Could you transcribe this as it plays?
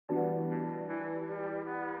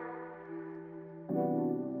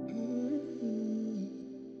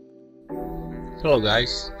Hello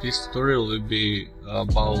guys, this tutorial will be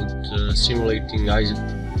about simulating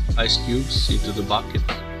ice cubes into the bucket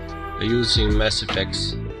using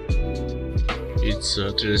MassFX. It's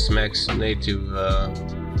 3ds Max native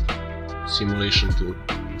simulation tool.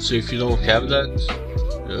 So if you don't have that,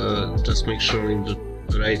 just make sure in the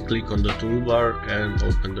right click on the toolbar and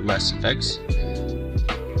open the MassFX.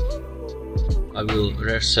 I will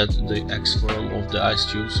reset the X form of the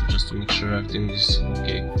ice cubes just to make sure everything is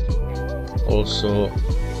okay. Also,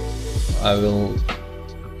 I will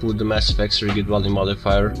put the MassFX rigid body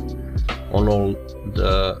modifier on all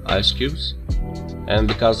the ice cubes, and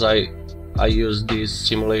because I use this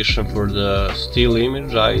simulation for the still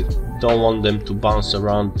image, I don't want them to bounce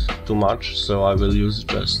around too much, so I will use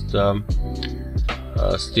just a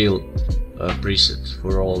still preset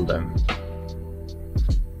for all of them.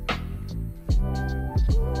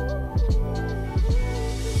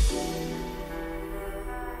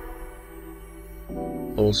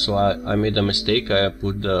 Also, I made a mistake. I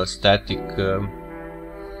put the static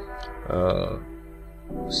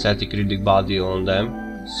rigid body on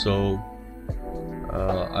them, so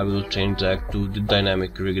I will change that to the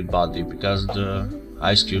dynamic rigid body, because the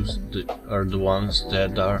ice cubes are the ones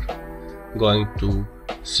that are going to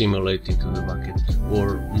simulate into the bucket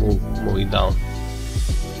or move it down.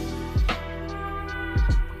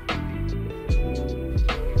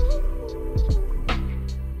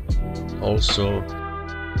 Also,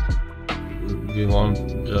 we want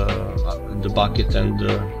the bucket and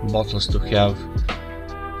the bottles to have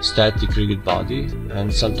static rigid body,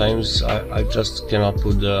 and sometimes I just cannot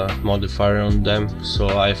put the modifier on them, so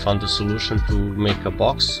I found a solution to make a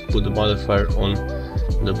box, put the modifier on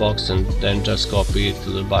the box, and then just copy it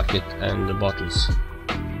to the bucket and the bottles.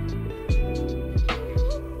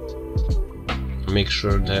 Make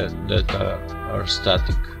sure that are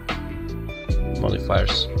static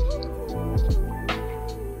modifiers.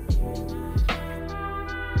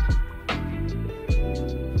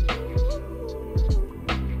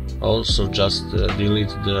 Also, just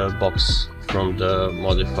delete the box from the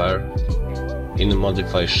modifier in the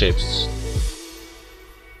modify shapes.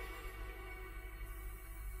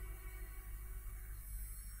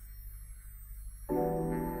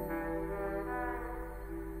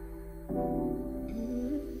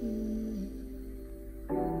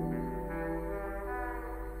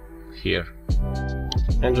 Here,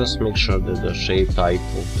 and just make sure that the shape type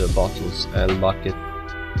of the bottles and bucket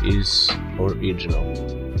is original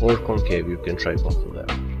or concave. You can try both of them.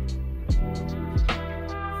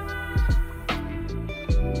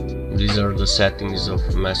 These are the settings of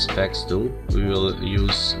MassFX tool. We will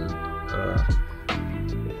use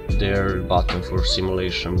their button for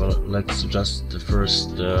simulation, but let's just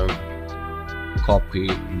first copy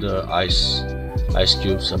the ice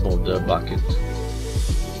cubes above the bucket.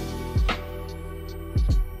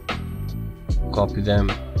 Copy them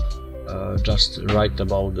just right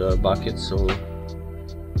above the bucket, so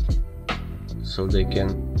they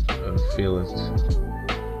can feel it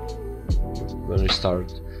when we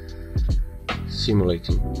start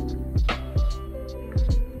simulating.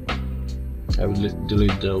 I will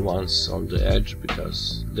delete the ones on the edge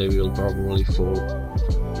because they will probably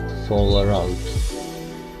fall around.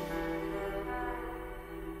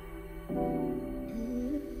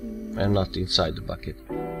 And not inside the bucket.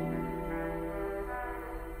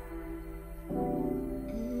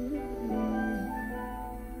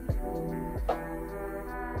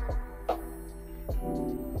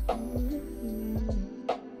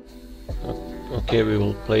 Okay, we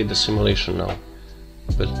will play the simulation now,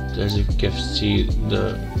 but as you can see,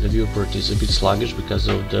 the viewport is a bit sluggish because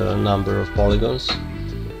of the number of polygons.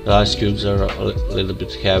 The ice cubes are a little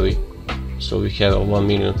bit heavy, so we have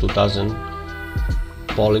 1,002,000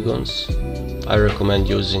 polygons. I recommend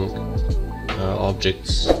using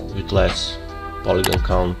objects with less polygon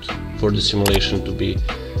count for the simulation to be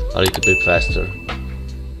a little bit faster,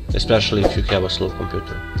 especially if you have a slow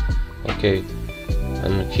computer. Okay.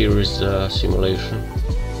 And here is the simulation.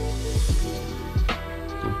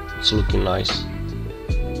 It's looking nice.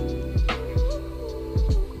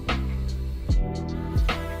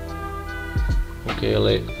 Okay,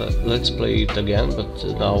 let's play it again, but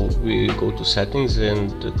now we go to settings and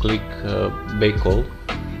click bake all.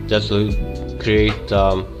 That will create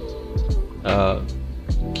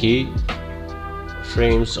key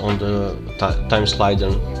frames on the time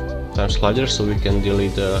slider, so we can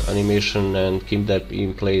delete the animation and keep that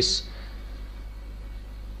in place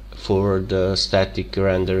for the static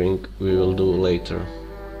rendering we will do later.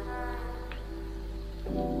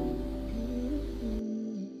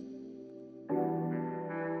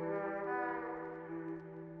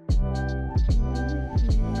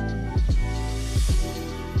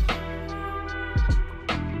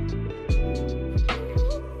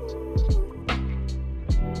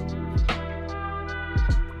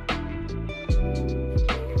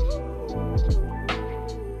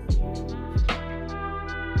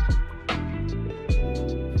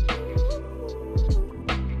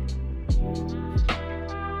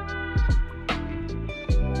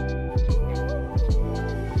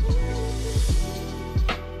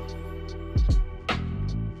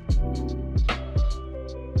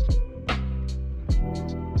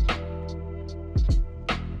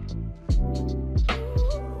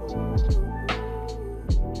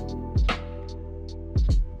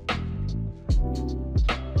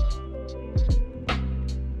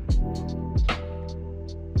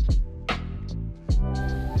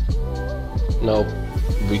 now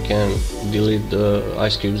we can delete the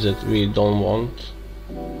ice cubes that we don't want.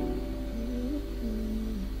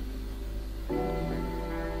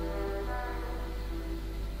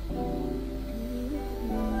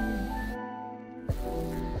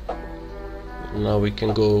 Now we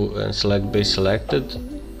can go and select base selected.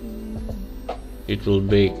 It will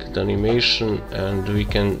bake the animation, and we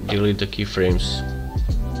can delete the keyframes.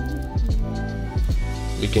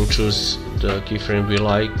 We can choose the keyframe we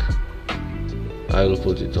like. I will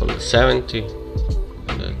put it on the 70,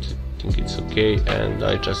 and I think it's okay, and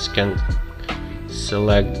I just can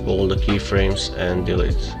select all the keyframes and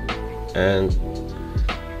delete. And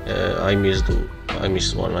I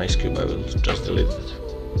missed one ice cube. I will just delete it.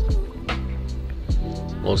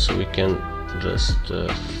 Also, we can just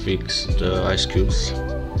fix the ice cubes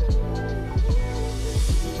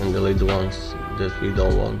and delete the ones that we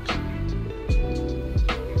don't want.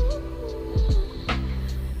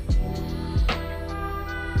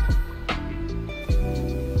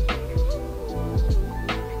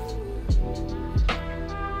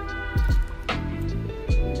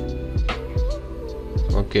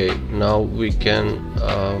 Okay, now we can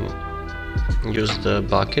use the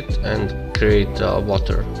bucket and create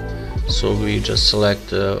water. So we just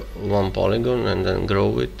select one polygon and then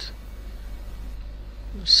grow it.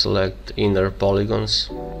 Select inner polygons,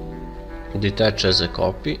 detach as a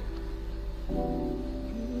copy.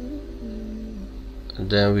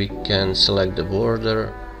 Then we can select the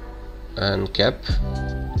border and cap.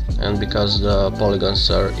 And because the polygons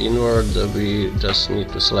are inward, we just need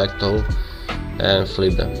to select all and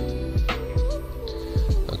flip them.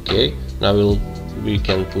 Okay, now we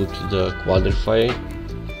can put the quadrify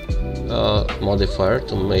modifier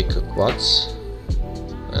to make quads,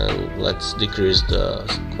 and let's decrease the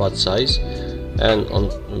quad size. And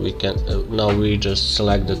we can now we just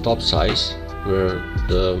select the top size where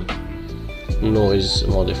the noise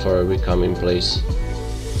modifier will come in place,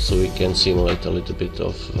 so we can simulate a little bit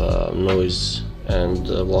of noise and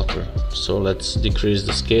water. So let's decrease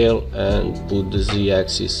the scale and put the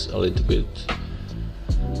z-axis a little bit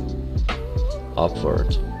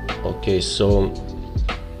upward. Okay, so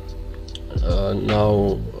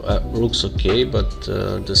now looks okay, but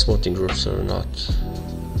the smoothing groups are not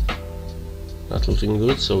looking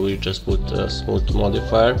good, so we just put a smooth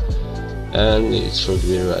modifier and it should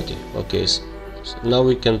be ready. Okay, so now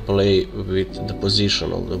we can play with the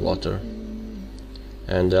position of the water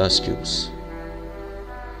and the ice cubes.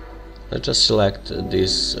 Let's just select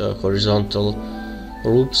these horizontal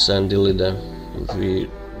loops and delete them. We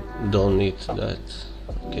don't need that.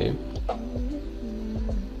 Okay.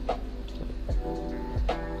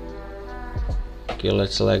 Okay,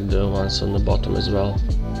 let's select the ones on the bottom as well.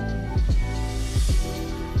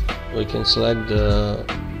 We can select the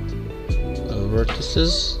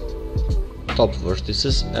vertices, top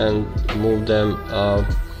vertices, and move them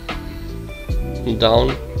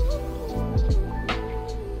down.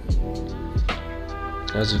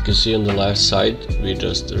 As you can see on the left side, we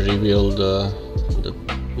just reveal the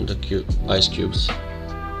ice cubes.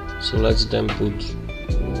 So let's then put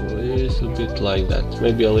a little bit like that,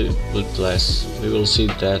 maybe a little bit less. We will see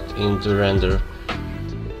that in the render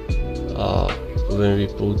when we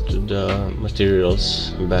put the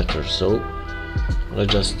materials better. So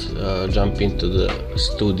let's just jump into the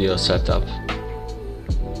studio setup.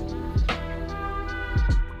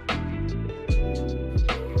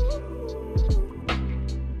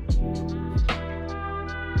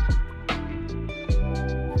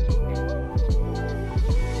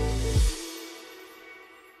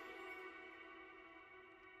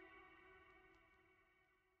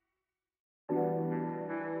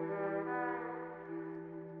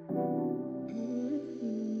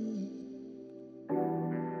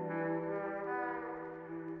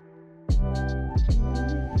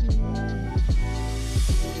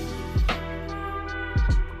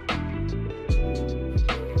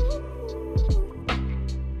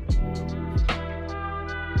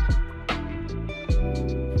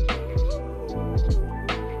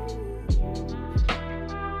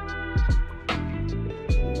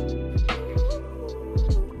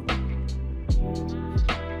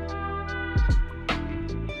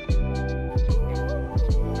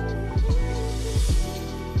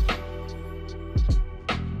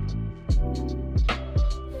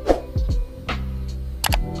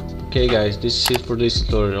 Okay guys, this is it for this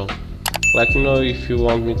tutorial. Let me know if you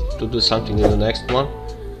want me to do something in the next one.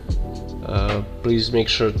 Please make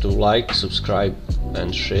sure to like, subscribe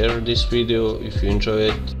and share this video if you enjoy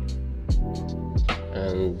it.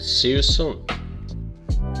 And see you soon.